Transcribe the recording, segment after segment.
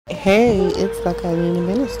Hey, it's LaKay LiLine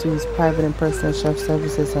Ministries, private and personal chef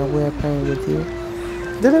services, and we're praying with you.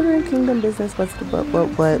 Delivering kingdom business, what's the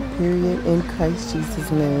what, period, in Christ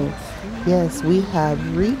Jesus' name. Yes, we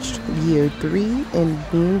have reached year 3 in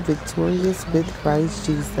being victorious with Christ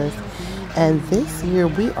Jesus. And this year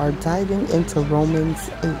we are diving into Romans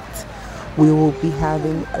 8. We will be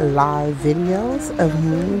having live videos of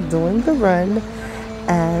me doing the run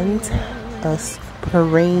and us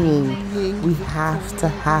praying. We have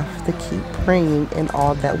to keep praying in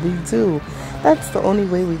all that we do. That's the only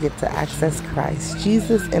way we get to access Christ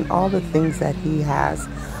Jesus and all the things that He has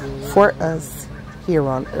for us here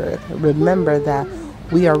on earth. Remember that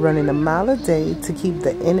we are running a mile a day to keep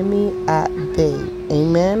the enemy at bay.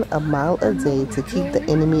 Amen. A mile a day to keep the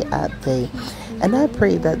enemy at bay. And I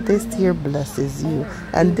pray that this year blesses you.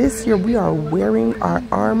 And this year we are wearing our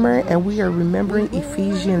armor and we are remembering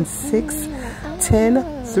Ephesians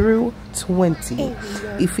 6:10 through 20.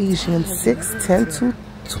 Ephesians 6:10 to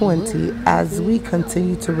 20 as we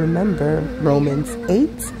continue to remember Romans 8.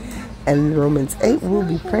 And Romans 8, we'll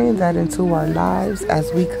be praying that into our lives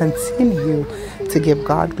as we continue to give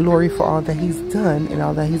God glory for all that He's done and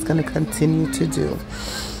all that He's going to continue to do.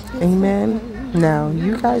 Amen. Now,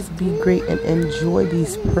 you guys be great and enjoy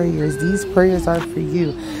these prayers. These prayers are for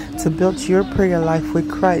you to build your prayer life with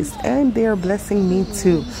Christ, and they are blessing me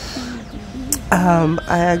too.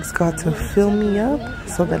 I asked God to fill me up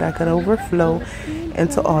so that I could overflow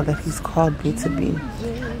into all that He's called me to be.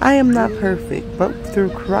 I am not perfect, but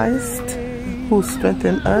through Christ who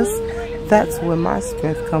strengthened us, that's where my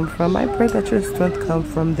strength comes from. I pray that your strength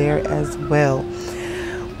comes from there as well.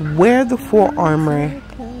 Wear the full armor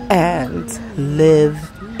and live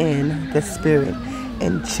in the Spirit.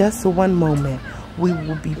 In just one moment, we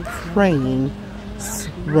will be praying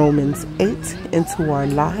Romans 8 into our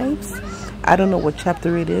lives. I don't know what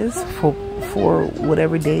chapter it is for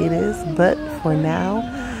whatever day it is, but for now,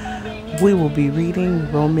 we will be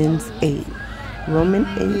reading Romans 8. Romans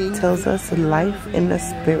 8 tells us life in the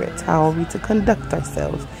Spirit, how are we to conduct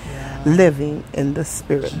ourselves, living in the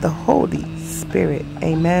Spirit, the Holy Spirit.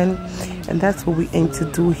 Amen. And that's what we aim to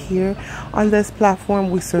do here on this platform.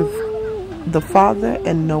 We serve the Father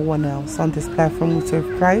and no one else. On this platform we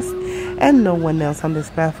serve Christ and no one else. On this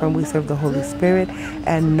platform we serve the Holy Spirit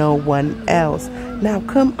and no one else. Now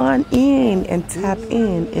come on in and tap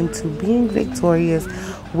into being victorious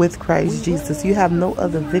with Christ Jesus. You have no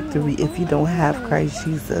other victory if you don't have Christ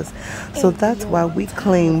Jesus. So that's why we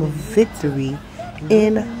claim victory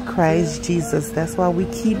in Christ Jesus. That's why we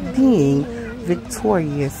keep being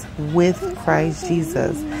victorious with Christ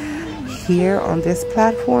Jesus. Here on this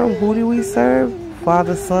platform, who do we serve?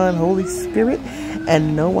 Father, Son, Holy Spirit,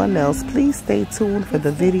 and no one else. Please stay tuned for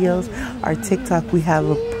the videos. Our TikTok, we have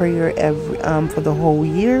a prayer every for the whole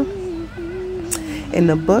year in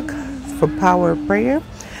the book for power of prayer,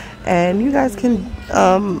 and you guys can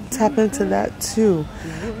tap into that too.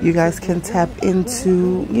 You guys can tap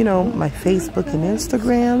into, you know, my Facebook and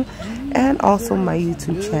Instagram, and also my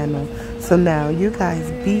YouTube channel. So now you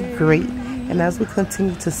guys be great. And as we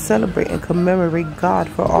continue to celebrate and commemorate God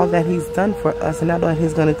for all that He's done for us and all that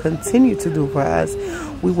He's going to continue to do for us,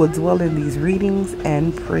 we will dwell in these readings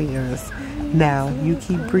and prayers. Now, you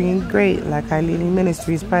keep being great. LaKay LiLine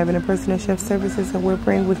Ministries, private and personal chef services, and we're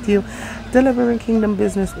praying with you. Delivering kingdom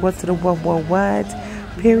business, what's the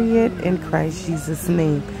what, period, in Christ Jesus'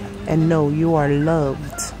 name. And know you are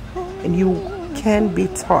loved. And you can be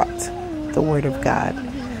taught the Word of God.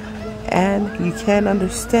 And you can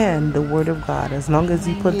understand the Word of God. As long as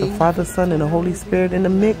you put the Father, Son, and the Holy Spirit in the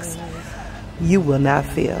mix, you will not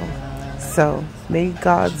fail. So may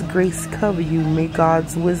God's grace cover you. May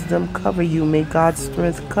God's wisdom cover you. May God's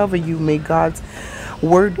strength cover you. May God's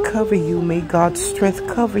Word cover you. May God's strength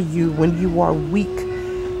cover you when you are weak.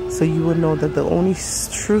 So you will know that the only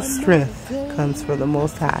true strength comes from the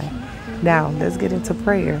Most High. Now, let's get into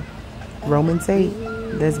prayer. Romans 8.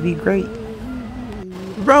 Let's be great.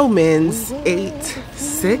 Romans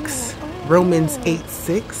 8:6. Romans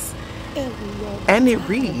 8:6. And it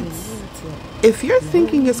reads, if your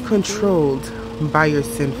thinking is controlled by your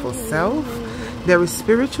sinful self, there is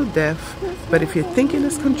spiritual death. But if your thinking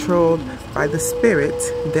is controlled by the Spirit,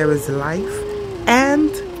 there is life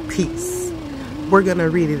and peace. We're going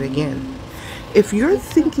to read it again. If your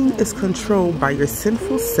thinking is controlled by your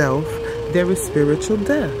sinful self, there is spiritual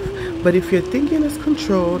death. But if your thinking is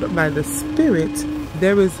controlled by the Spirit,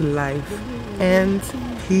 there is life and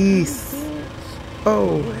peace.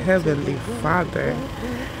 Oh, Heavenly Father.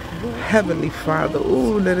 Heavenly Father.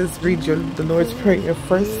 Oh, let us read the Lord's Prayer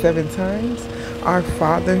first 7 times. Our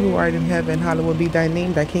Father who art in heaven, hallowed be thy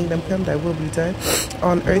name. Thy kingdom come, thy will be done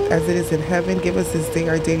on earth as it is in heaven. Give us this day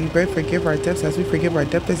our daily bread. Forgive our debts as we forgive our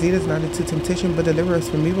debtors. Lead us not into temptation, but deliver us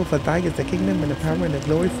from evil. For thy is the kingdom and the power and the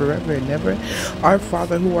glory forever and ever. Our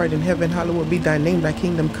Father who art in heaven, hallowed be thy name. Thy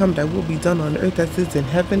kingdom come, thy will be done on earth as it is in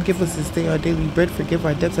heaven. Give us this day our daily bread. Forgive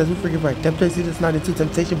our debts as we forgive our debtors. Lead us not into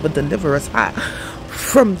temptation, but deliver us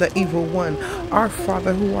from the evil one. Our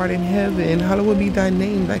Father who art in heaven, hallowed be thy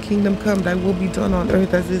name. Thy kingdom come, thy will be done on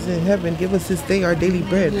earth as it is in heaven. Give us this day our daily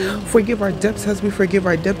bread. Forgive our debts as we forgive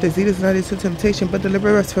our debtors. Lead us not into temptation, but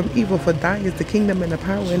deliver us from evil. For thine is the kingdom and the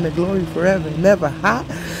power and the glory forever and ever.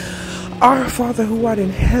 Our Father who art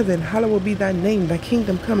in heaven, hallowed be thy name. Thy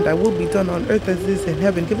kingdom come, thy will be done on earth as it is in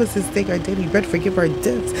heaven. Give us this day our daily bread. Forgive our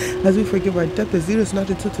debts as we forgive our debtors. Lead us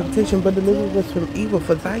not into temptation, but deliver us from evil.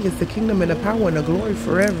 For thine is the kingdom and the power and the glory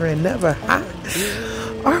forever and ever.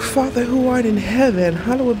 Our Father who art in heaven,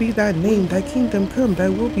 hallowed be thy name. Thy kingdom come, thy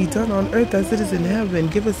will be done on earth as it is in heaven.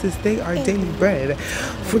 Give us this day our daily bread.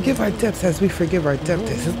 Forgive our debts as we forgive our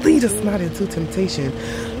debtors. Lead us not into temptation,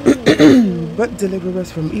 but deliver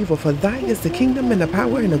us from evil. For thine is the kingdom and the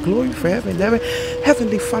power and the glory forever and ever.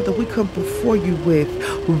 Heavenly Father, we come before you with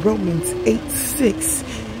Romans 8:6.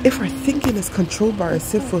 If our thinking is controlled by our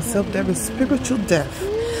sinful self, there is spiritual death.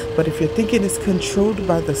 But if your thinking is controlled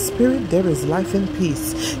by the Spirit, there is life and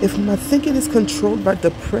peace. If my thinking is controlled by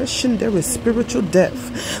depression, there is spiritual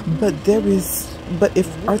death. But if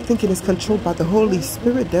our thinking is controlled by the Holy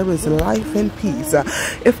Spirit, there is life and peace.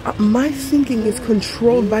 If my thinking is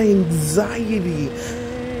controlled by anxiety,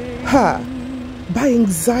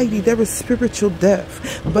 there is spiritual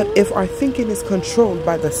death. But if our thinking is controlled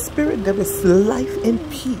by the Spirit, there is life and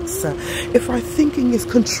peace. If our thinking is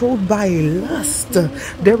controlled by lust,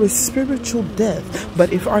 there is spiritual death.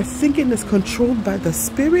 But if our thinking is controlled by the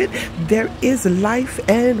Spirit, there is life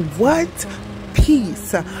and what?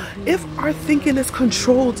 Peace. If our thinking is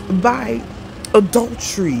controlled by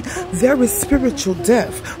adultery, there is spiritual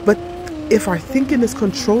death. But if our thinking is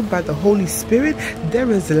controlled by the Holy Spirit, there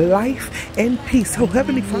is life and peace. So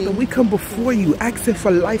Heavenly Father, we come before you asking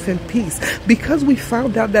for life and peace because we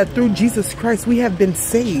found out that through Jesus Christ we have been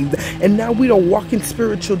saved, and now we don't walk in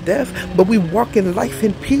spiritual death, but we walk in life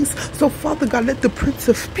and peace. So Father God, let the Prince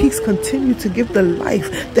of Peace continue to give the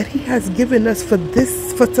life that he has given us for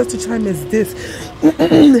such a time as this.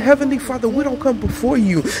 Heavenly Father, we don't come before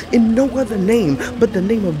you in no other name but the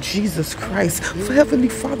name of Jesus Christ. For Heavenly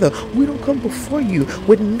Father, we don't come before you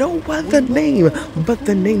with no other name but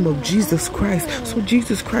the name of Jesus Christ. So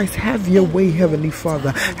Jesus Christ, have your way, Heavenly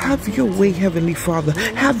Father. Have your way, Heavenly Father.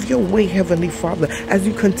 Have your way, Heavenly Father, as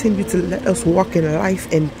you continue to let us walk in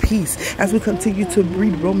life and peace, as we continue to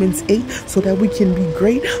read Romans 8 so that we can be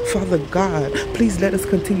great. Father God, please let us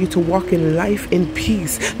continue to walk in life and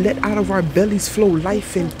peace. Let out of our bellies flow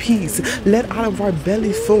life and peace. Let out of our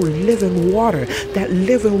bellies flow living water. That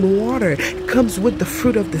living water comes with the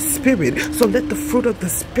fruit of the Spirit. So let the fruit of the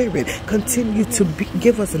Spirit continue to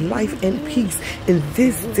give us life and peace in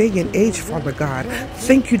this day and age, Father God.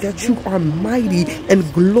 Thank you that you are mighty and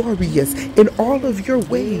glorious in all of your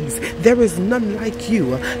ways. There is none like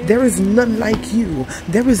you. There is none like you.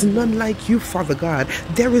 There is none like you, Father God.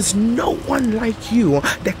 There is no one like you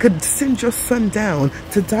that could send your Son down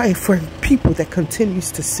to die for people that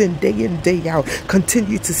continues to sin day in, day out,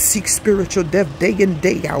 continue to seek spiritual death day in,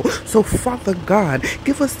 day out. So Father God,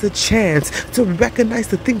 give us the chance to recognize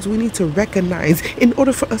the things we need to recognize in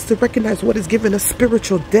order for us to recognize what is giving us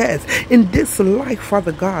spiritual death in this life,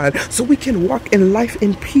 Father God, so we can walk in life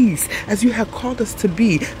in peace as you have called us to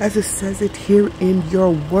be, as it says it here in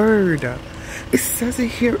your word. It says it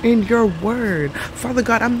here in your word. Father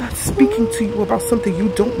God, I'm not speaking to you about something you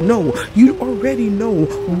don't know. You already know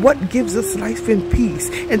what gives us life and peace,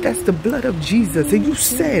 and that's the blood of Jesus. And you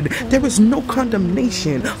said there is no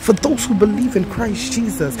condemnation for those who believe in Christ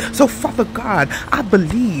Jesus. So Father God, I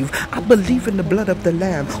believe in the blood of the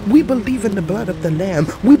Lamb. We believe in the blood of the Lamb.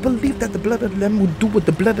 We believe that the blood of the Lamb will do what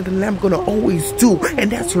the blood of the Lamb gonna always do,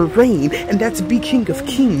 and that's reign, and that's be King of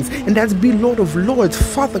Kings, and that's be Lord of Lords.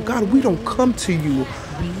 Father God, we don't come to you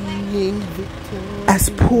as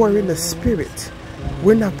poor in the spirit.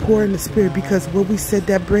 We're not poor in the spirit, because what we said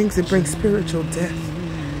that brings spiritual death.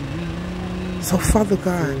 So Father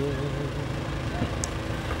God,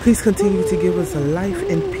 please continue to give us a life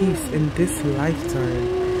and peace in this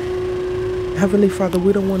lifetime. Heavenly Father,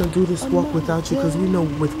 we don't want to do this walk without you, because we know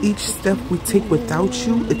with each step we take without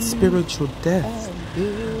you, it's spiritual death.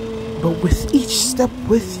 But with each step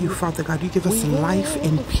with you, Father God, you give us life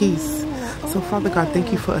and peace. So Father God,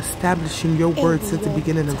 thank you for establishing your word since the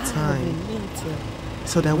beginning of time.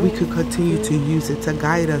 so that we could continue to use it to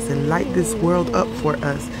guide us and light this world up for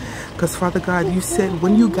us. Because Father God, you said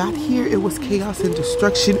when you got here, it was chaos and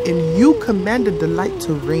destruction, and you commanded the light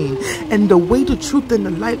to reign. And the way, the truth, and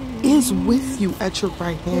the light is with you at your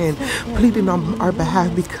right hand, pleading on our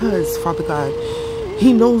behalf, because Father God,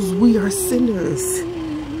 he knows we are sinners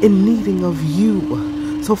in needing of you.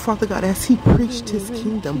 So Father God, as he preached his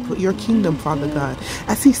kingdom, your kingdom, Father God,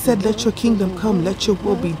 as he said, let your kingdom come, let your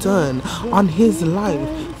will be done on his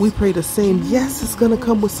life, we pray the same. Yes, it's going to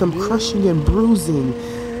come with some crushing and bruising,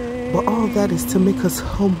 but all that is to make us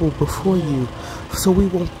humble before you, so we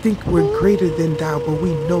won't think we're greater than thou, but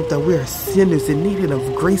we know that we are sinners in need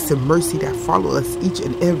of grace and mercy that follow us each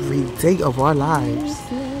and every day of our lives.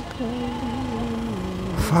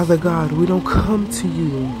 Father God, we don't come to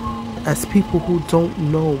you as people who don't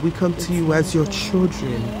know. We come to you as your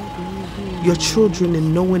children. Your children,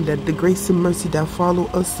 in knowing that the grace and mercy that follow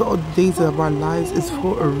us all the days of our lives is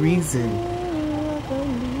for a reason.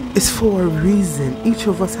 It's for a reason. Each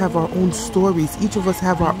of us have our own stories. Each of us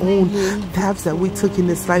have our own paths that we took in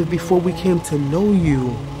this life before we came to know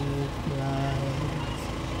you.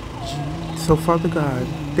 So Father God,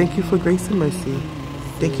 thank you for grace and mercy.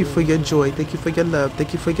 Thank you for your joy. Thank you for your love.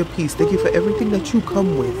 Thank you for your peace. Thank you for everything that you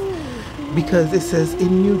come with. Because it says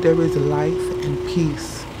in you there is life and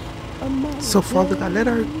peace. So Father God, let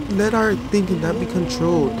our thinking not be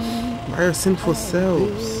controlled by our sinful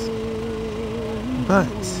selves, but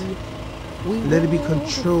let it be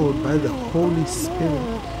controlled by the Holy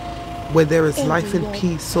Spirit, where there is life and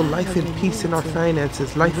peace. So life and peace in our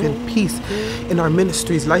finances, life and peace in our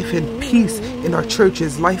ministries, life and peace in our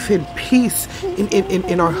churches, life and peace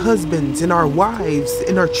in our husbands, in our wives,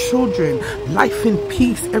 in our children, life and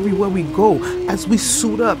peace everywhere we go as we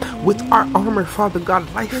suit up with our armor, Father God,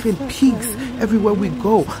 life and peace everywhere we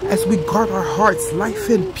go as we guard our hearts, life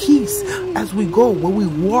and peace as we go when we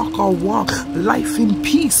walk our walk, life and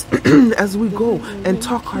peace as we go and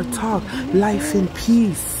talk our talk, life and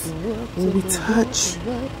peace when we touch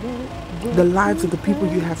the lives of the people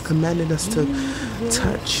you have commanded us to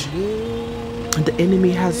touch. The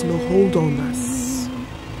enemy has no hold on us,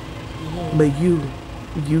 but you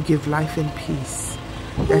give life and peace.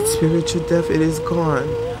 That spiritual death, it is gone.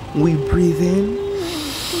 We breathe in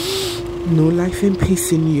new life and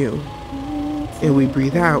peace in you, and we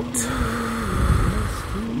breathe out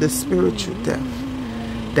the spiritual death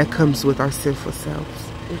that comes with our sinful selves.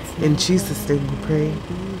 In Jesus' name we pray.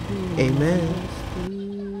 Amen.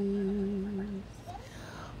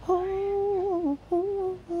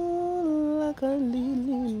 Like a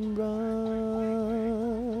lily runs,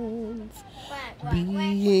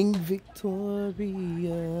 being victorious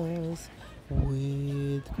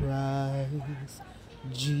with Christ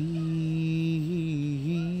Jesus.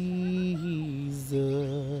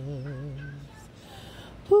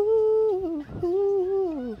 Ooh,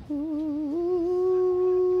 ooh, ooh.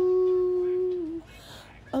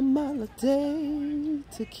 A mile a day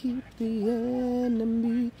to keep the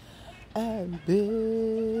enemy at bay.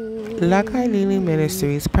 LaKay LiLine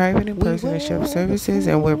Ministries, private and personal services,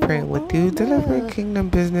 and we're praying with you, delivering kingdom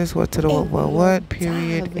business, what to the what,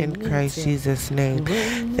 period, in Christ Jesus' name.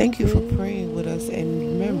 Thank you for praying with us, and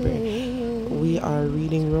remember, we are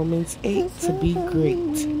reading Romans 8 to be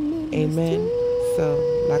great. Amen. So,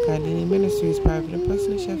 LaKay LiLine Ministries, private and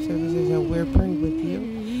personal services, and we're praying with you,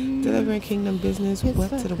 delivering kingdom business, what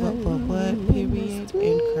to the what, period,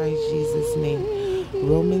 in Christ Jesus' name.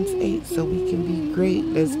 Romans 8, so we can be great.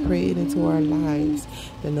 Let's pray it into our lives,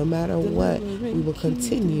 that no matter what, we will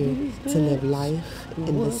continue to live life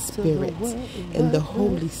in the Spirit, in the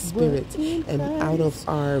Holy Spirit, and out of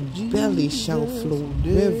our belly shall flow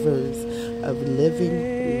rivers of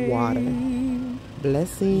living water.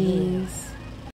 Blessings.